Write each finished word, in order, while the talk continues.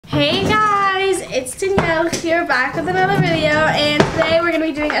Hey guys, it's Danielle here back with another video, and today we're going to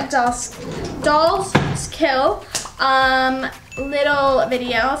be doing a dolls kill little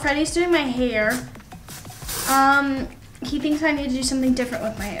video. Freddie's doing my hair. He thinks I need to do something different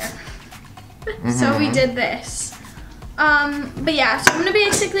with my hair. So we did this. But yeah, so I'm going to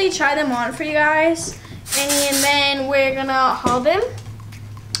basically try them on for you guys, and then we're going to haul them.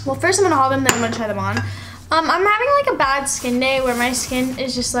 Well, first I'm going to haul them, then I'm going to try them on. I'm having like a bad skin day where my skin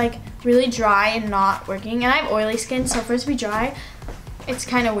is just like really dry and not working, and I have oily skin, so for it to be dry, it's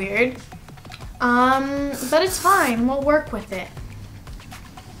kind of weird. But it's fine, we'll work with it.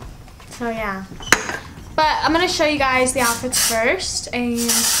 So yeah, but I'm gonna show you guys the outfits first, and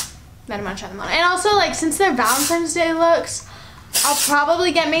then I'm gonna try them on. And also, like, since they're Valentine's Day looks, I'll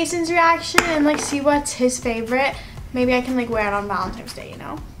probably get Mason's reaction and like see what's his favorite. Maybe I can like wear it on Valentine's Day, you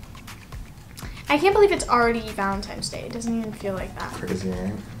know? I can't believe it's already Valentine's Day. It doesn't even feel like that. Crazy,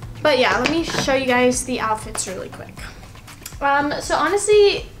 right? But yeah, let me show you guys the outfits really quick. So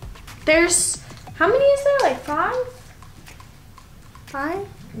honestly, there's, how many is there? Like five? 5?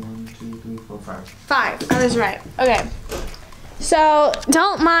 1, 2, 3, 4, 5. 5, I was right. Okay. So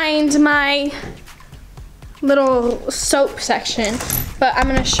don't mind my little soap section, but I'm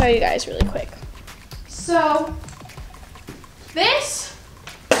gonna show you guys really quick. So this,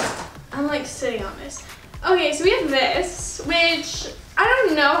 I'm like sitting on this. Okay, so we have this, which I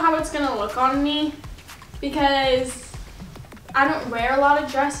don't know how it's gonna look on me because I don't wear a lot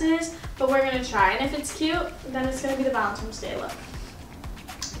of dresses, but we're gonna try. And if it's cute, then it's gonna be the Valentine's Day look.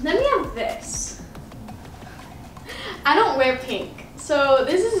 Then we have this. I don't wear pink, so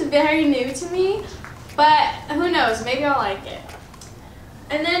this is very new to me, but who knows, maybe I'll like it.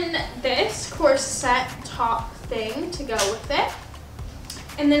 And then this corset top thing to go with it.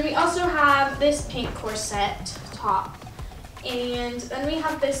 And then we also have this pink corset top. And then we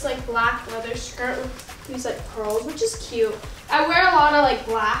have this like black leather skirt with these like pearls, which is cute. I wear a lot of like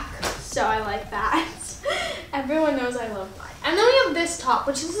black, so I like that. Everyone knows I love black. And then we have this top,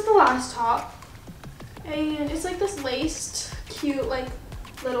 which is the last top. And it's like this laced, cute, like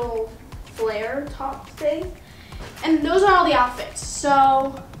little flare top thing. And those are all the outfits.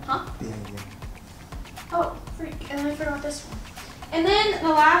 So, huh? Yeah. Oh, freak, and I forgot this one. And then the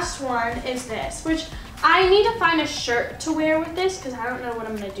last one is this, which I need to find a shirt to wear with this because I don't know what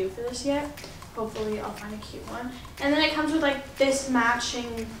I'm going to do for this yet. Hopefully I'll find a cute one. And then it comes with like this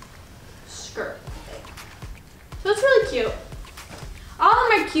matching skirt thing. So it's really cute. All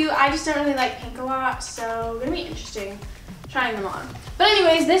of them are cute. I just don't really like pink a lot, so it's going to be interesting trying them on. But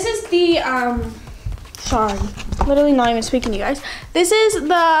anyways, this is the, sorry, literally not even speaking to you guys. This is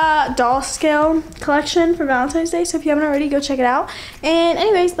the DOLLSKILL collection for Valentine's Day, so if you haven't already, go check it out. And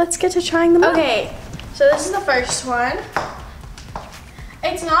anyways, let's get to trying them on. Okay, so this is the first one.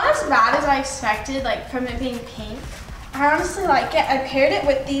 It's not as bad as I expected, like from it being pink. I honestly like it. I paired it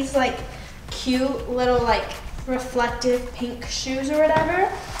with these like cute little like reflective pink shoes or whatever.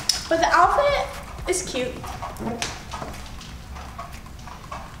 But the outfit is cute.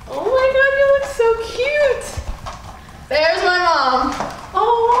 Oh my god, you look so cute! There's my mom.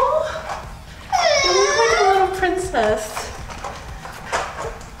 Oh, you look like a little princess.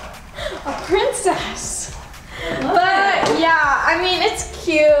 A princess. But yeah, I mean, it's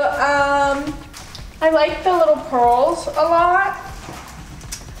cute. I like the little pearls a lot.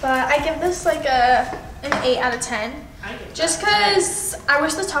 But I give this like an 8 out of 10. Just because I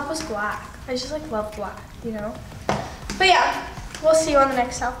wish the top was black. I just like love black, you know? But yeah. We'll see you on the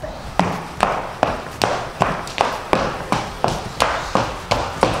next outfit.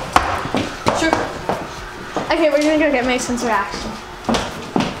 Sure. Okay, we're gonna go get Mason's reaction.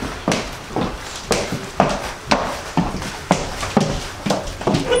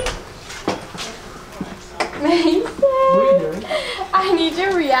 Mason, What are you doing? I need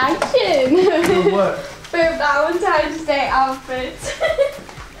your reaction. For what? For Valentine's Day outfits.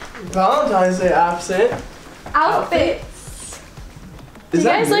 Valentine's Day outfit. Outfits. Do you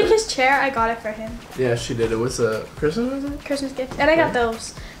guys like his chair? I got it for him. Yeah, she did. It was a Christmas present? Christmas gift. And I got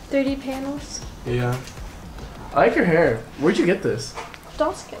those 3D panels. Yeah. I like your hair. Where'd you get this?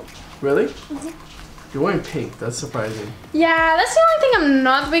 DOLLSKILL. Really? You're wearing pink. That's surprising. Yeah, that's the only thing I'm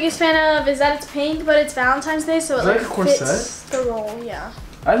not the biggest fan of is that it's pink, but it's Valentine's Day, so it like fits the role. Yeah.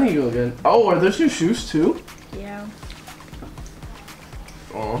 I think you look good. Oh, are those your shoes too? Yeah.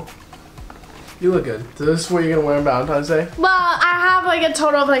 Oh. You look good. So this is what you're gonna wear on Valentine's Day? Well, I have like a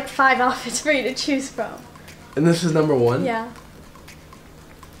total of like 5 outfits for you to choose from. And this is number 1? Yeah.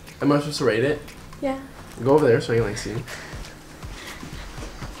 Am I supposed to rate it? Yeah. Go over there so I can like see.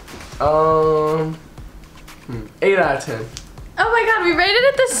 8 out of 10. Oh my god, we rated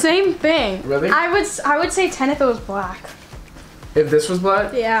it the same thing. Really? I would say 10 if it was black. If this was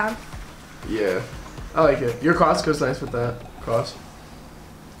black? Yeah. Yeah. I like it. Your cross goes nice with that cross.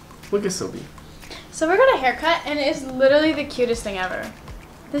 Look at Sylvie. So we're gonna haircut, and it is literally the cutest thing ever.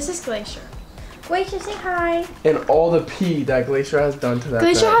 This is Glacier. Glacier, say hi. And all the pee that Glacier has done to that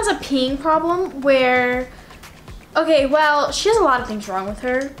Glacier bed. has a peeing problem where, okay, well, she has a lot of things wrong with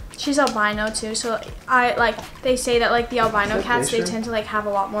her. She's albino too, so they say that like the albino cats, they tend to like have a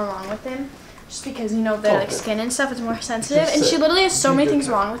lot more wrong with them. Just because, you know, their like skin and stuff is more sensitive. And she literally has so many things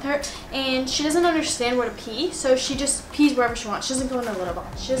wrong with her. And she doesn't understand where to pee. So she just pees wherever she wants. She doesn't go in a litter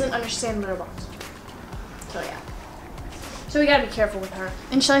box. She doesn't understand litter box. So yeah. So we gotta be careful with her.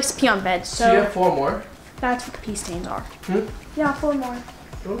 And she likes to pee on beds. So you have 4 more? That's what the pee stains are. Hmm? Yeah, 4 more.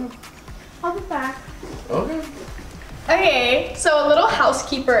 Okay. I'll be back. Okay. Okay, so a little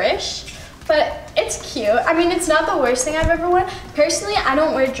housekeeper-ish. But it's cute. I mean, it's not the worst thing I've ever worn. Personally, I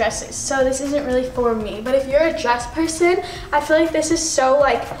don't wear dresses, so this isn't really for me. But if you're a dress person, I feel like this is so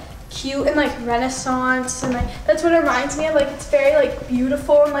like cute and like Renaissance, and like that's what it reminds me of. Like it's very like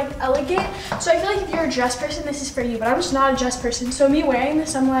beautiful and like elegant. So I feel like if you're a dress person, this is for you. But I'm just not a dress person, so me wearing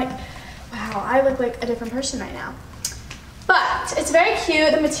this, I'm like, wow, I look like a different person right now. But it's very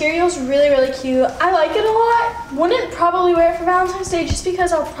cute. The material's really, really cute. I like it a lot. Wouldn't probably wear it for Valentine's Day just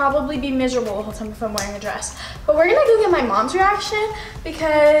because I'll probably be miserable the whole time if I'm wearing a dress. But we're gonna go get my mom's reaction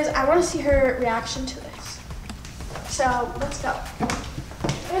because I wanna see her reaction to this. So let's go.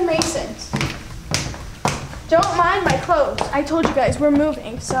 And Mason's. Don't mind my clothes. I told you guys we're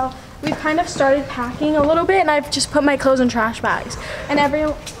moving, so we've kind of started packing a little bit, and I've just put my clothes in trash bags. And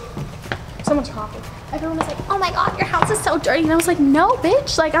someone's coughing. Everyone was like, oh my god, your house is so dirty. And I was like, no,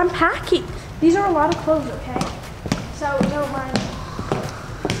 bitch, like I'm packing. These are a lot of clothes, okay? So don't mind.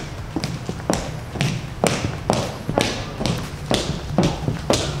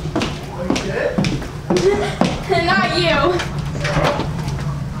 Okay. Not you.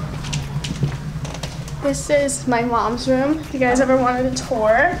 This is my mom's room. If you guys ever wanted a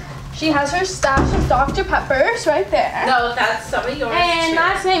tour. She has her stash of Dr. Peppers right there. No, that's some of yours. And too.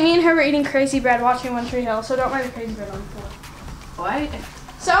 last night, me and her were eating crazy bread watching One Tree Hill, so don't mind the crazy bread on the floor. What?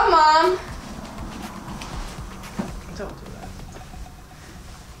 So, Mom. Don't do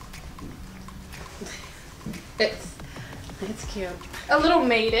that. It's cute. A little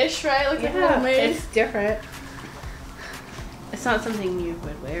maidish, right? Like a little maid. It's different. It's not something you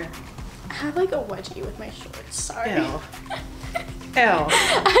would wear. I have like a wedgie with my shorts. Sorry. Ew. Ew.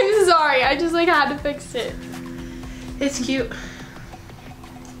 I'm sorry. I just like had to fix it. It's cute.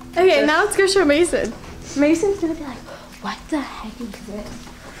 Okay, now let's go show Mason. Mason's gonna be like, what the heck is this?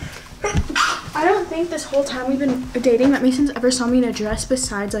 I don't think this whole time we've been dating that Mason's ever saw me in a dress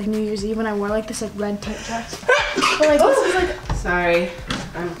besides like New Year's Eve when I wore like this like red tight dress. But like this is like. Sorry.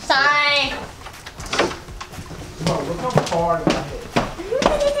 I'm sorry. Bro, look how hard that hit.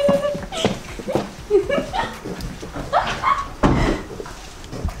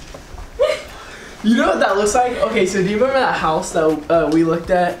 You know what that looks like? Okay, so do you remember that house that we looked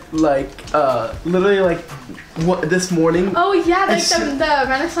at, like, literally, like, this morning? Oh, yeah, like the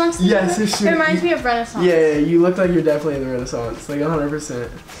Renaissance thing? Yes, it reminds me of Renaissance. Yeah, you look like you're definitely in the Renaissance, like 100%.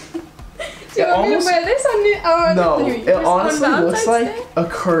 Do you want me to wear this on No, New it Year's honestly on looks Valentine's like a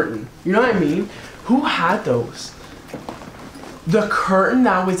curtain. You know what I mean? Who had those? The curtain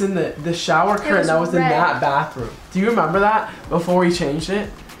that was in the shower curtain that was in that bathroom. Do you remember that before we changed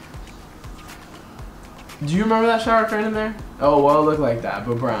it? Do you remember that shower curtain in there? Oh, well, it looked like that,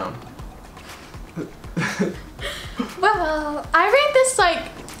 but brown. Well, I rate this like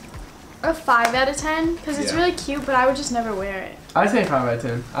a 5 out of 10 because it's really cute, but I would just never wear it. I'd say 5 out of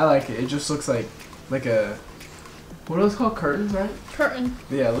 10. I like it. It just looks like a, what are those called? Curtains, right? Curtain.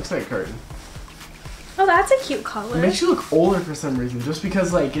 Yeah, it looks like a curtain. Oh, that's a cute color. It makes you look older for some reason, just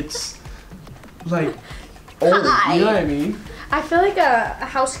because like it's like old. Hi. You know what I mean? I feel like a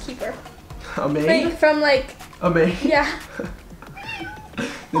housekeeper. A maid? From like. A maid? Yeah. They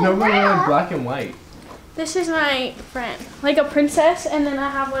normally wear like black and white. This is my friend, like a princess, and then I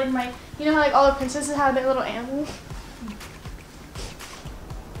have like my, you know how like all the princesses have their little animals?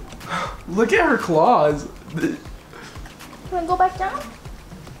 Look at her claws. Wanna go back down?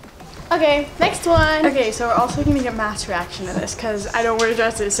 Okay, next one. Okay, so we're also gonna get Matt's reaction to this because I don't wear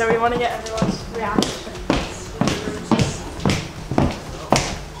dresses, so we want to get everyone's reaction.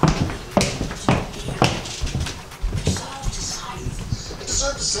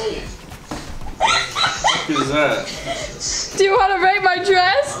 What is that? Do you want to rate my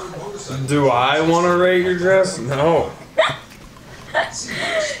dress? Do I want to rate your dress? No.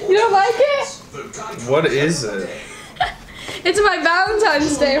 You don't like it? What is it? It's my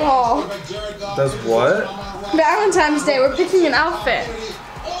Valentine's Day haul. That's what? Valentine's Day, we're picking an outfit.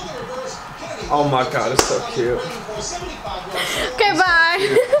 Oh my god, it's so cute. Okay, bye.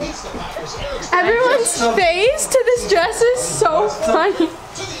 Everyone's face to this dress is so funny.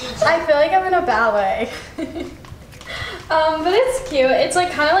 I feel like I'm in a ballet. But it's cute. It's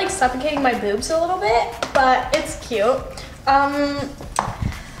like kind of like suffocating my boobs a little bit, but it's cute.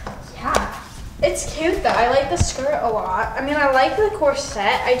 Yeah. It's cute though. I like the skirt a lot. I mean, I like the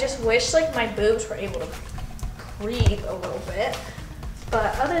corset. I just wish like my boobs were able to breathe a little bit.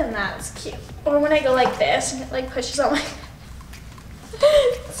 But other than that, it's cute. Or when I go like this and it like pushes on my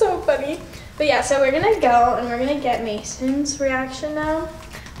it's so funny. But yeah, so we're gonna go and we're gonna get Mason's reaction now.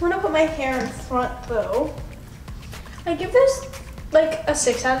 I'm gonna put my hair in front though. I give this like a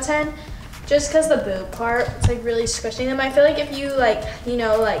 6 out of 10 just because the boob part, it's like really squishing them. I feel like if you like, you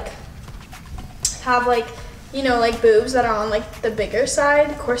know, like have like, you know, like boobs that are on like the bigger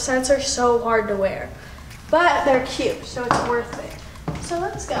side, corsets are so hard to wear. But they're cute, so it's worth it. So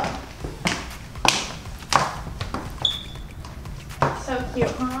let's go. So cute,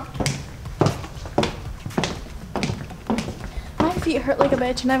 huh? My feet hurt like a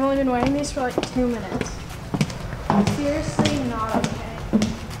bitch and I've only been wearing these for like 2 minutes. Seriously not okay.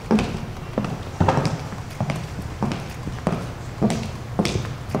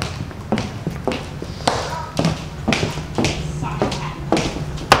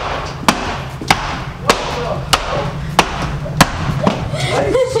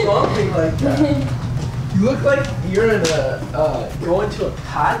 Like that. You look like you're in a going to a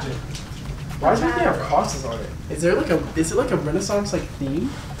pageant. Why does everything have crosses on it? Is it like a Renaissance like theme?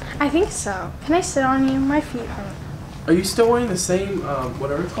 I think so. Can I sit on you? My feet hurt. Are you still wearing the same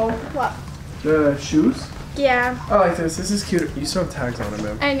whatever it's called? What? The shoes? Yeah. I like this. This is cute. You still have tags on it,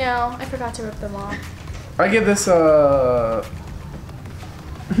 man. I know. I forgot to rip them off. I give this I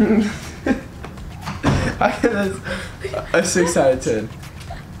give this a 6 out of 10.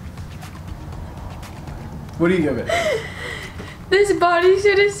 What do you give it? This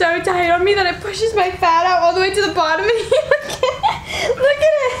bodysuit is so tight on me that it pushes my fat out all the way to the bottom. And look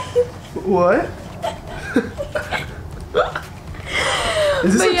at it. What?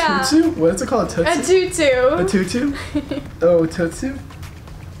 Is this tutu? What is it called? A tutu? A tutu? Oh, tutu?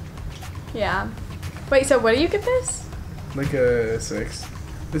 Yeah. Wait, so what do you give this? Like a 6.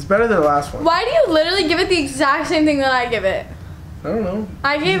 It's better than the last one. Why do you literally give it the exact same thing that I give it? I don't know.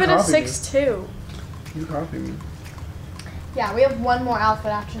 I gave it a 6 too. You copy me. Yeah, we have one more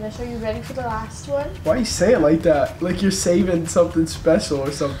outfit after this. Are you ready for the last one? Why you say it like that? Like you're saving something special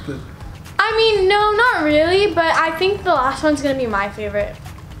or something. I mean, no, not really, but I think the last one's gonna be my favorite.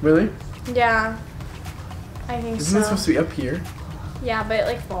 Really? Yeah. I think Isn't this supposed to be up here? Yeah, but it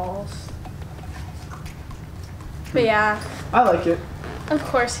like falls. But yeah. I like it. Of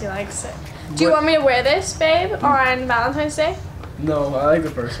course he likes it. Do you want me to wear this, babe, on Valentine's Day? No, I like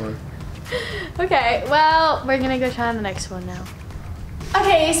the first one. Okay, well, we're gonna go try on the next one now.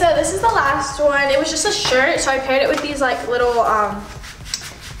 Okay, so this is the last one. It was just a shirt, so I paired it with these like little, what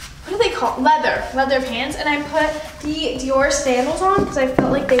do they call? Leather pants, and I put the Dior sandals on because I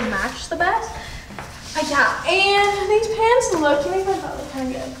felt like they matched the best. Yeah, and these pants look, you make my butt look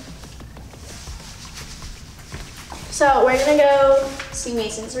kind of good. So we're gonna go see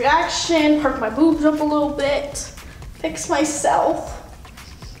Mason's reaction, perk my boobs up a little bit, fix myself.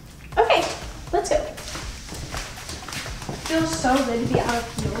 Okay, let's go. Feels so good to be out of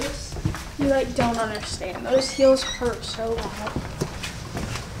heels. You like don't understand. Those heels hurt so bad.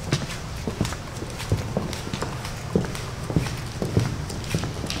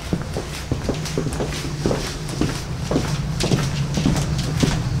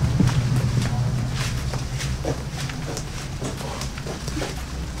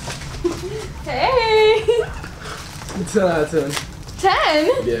 Hey! 10 out of 10.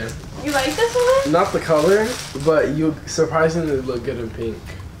 10? Yeah. You like this one? Not the color, but you surprisingly look good in pink.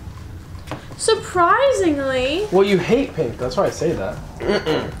 Surprisingly. Well, you hate pink. That's why I say that.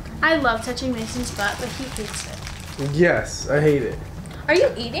 I love touching Mason's butt, but he hates it. Yes, I hate it. Are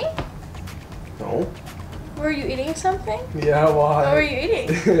you eating? No. Were you eating something? Yeah, why? What were you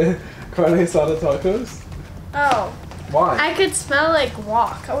eating? Carne asada tacos? Oh. Why? I could smell like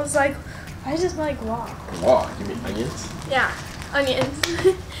guac. I was like, why does it smell like guac? Guac? You mean onions? Yeah, onions.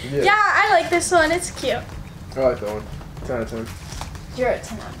 Yeah. Yeah, I like this one. It's cute. I like that one. 10 out of 10. You're a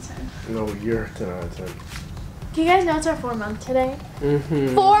 10 out of 10. No, you're 10 out of 10. Do you guys know it's our 4th month today?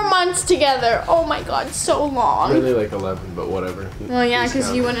 Mm-hmm. 4 months together. Oh my god, so long. Really like 11, but whatever. Well, yeah,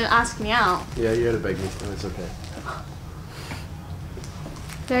 because you wouldn't ask me out. Yeah, you had to beg me, so it's okay.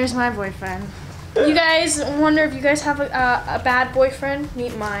 There's my boyfriend. You guys wonder if you guys have a bad boyfriend?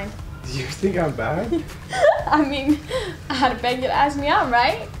 Meet mine. Do you think I'm bad? I mean, I had to beg you to ask me out,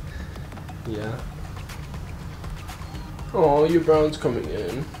 right? Yeah. Oh, your brown's coming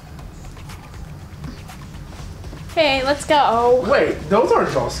in. Okay, let's go. Wait, those aren't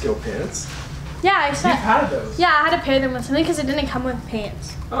DOLLSKILL pants. Yeah, I said. You've had those. Yeah, I had to pair them with something because it didn't come with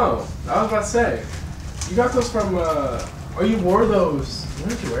pants. Oh, I was about to say. You got those from, oh, you wore those. When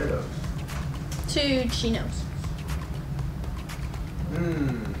did you wear those? To chinos.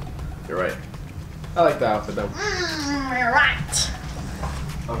 You're right. I like the outfit though. You're right.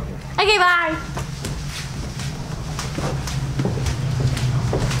 Okay. Okay, bye.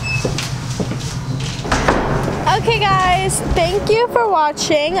 Okay guys, thank you for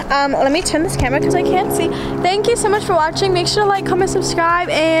watching. Let me turn this camera because I can't see. Thank you so much for watching. Make sure to like, comment, subscribe,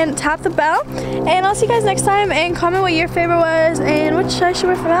 and tap the bell. And I'll see you guys next time, and comment what your favorite was and what I should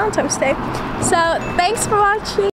wear for Valentine's Day. So thanks for watching.